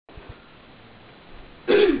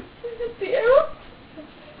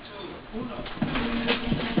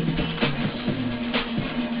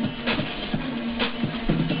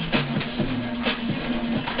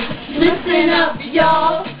up,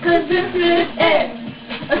 y'all, cause this is it.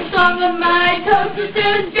 A song of mitosis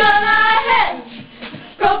is gonna hit.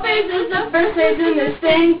 Prophase is the first phase in this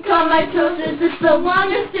thing called mitosis. It's the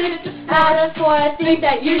longest stage out of 4. I think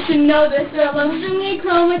that you should know this. The illusion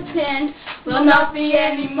chromatin will not be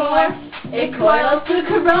anymore. It coils to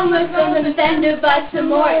chromosomes and then divides some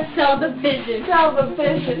more. It's cell division. Cell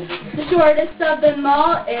division. The shortest of them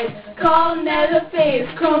all is called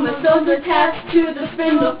metaphase. Chromosomes attached to the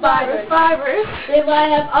spindle fibers. They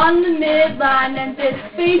line up on the midline, and this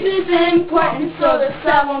phase is important so the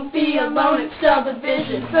cell won't be alone. It's cell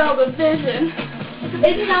division. Cell division.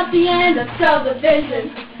 It's not the end of cell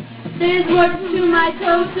division. There's more to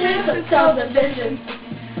mitosis of cell division.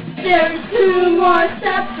 There's 2 more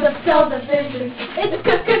steps of cell division. It's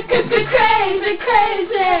crazy,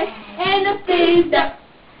 crazy. And a phase step.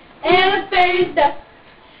 And a phase step.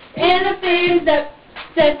 And a phase step.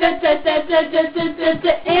 And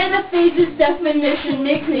a phase's definition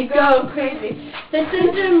makes me go crazy. The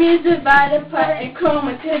centromeres divide apart and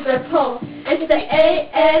chromatids are pulled. It's the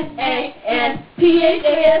ASA and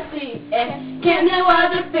PHASC, and can't no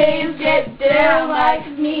other phase get down like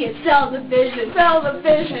me. It's cell division. Cell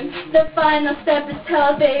division. The final step is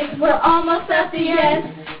telophase. We're almost at the end.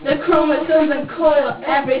 The chromosomes uncoil.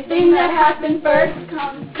 Everything that happened first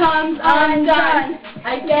comes undone.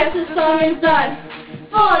 I guess the song is done.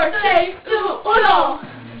 4, 3, 2, 1.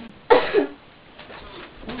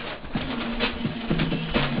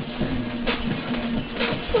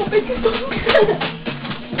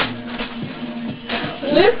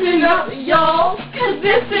 Listen up, y'all, cause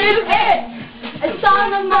this is it. A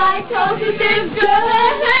song of mitosis is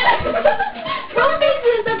good. Prophase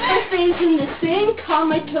is the first phase in this thing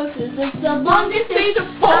called mitosis. It's the longest stage of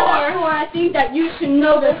 4. I think that you should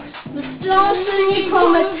know this. The string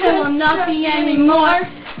chromatin will not be anymore.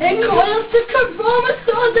 It coils to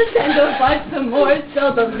chromosomes and then divides some more.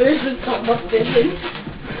 Cell division, cell division.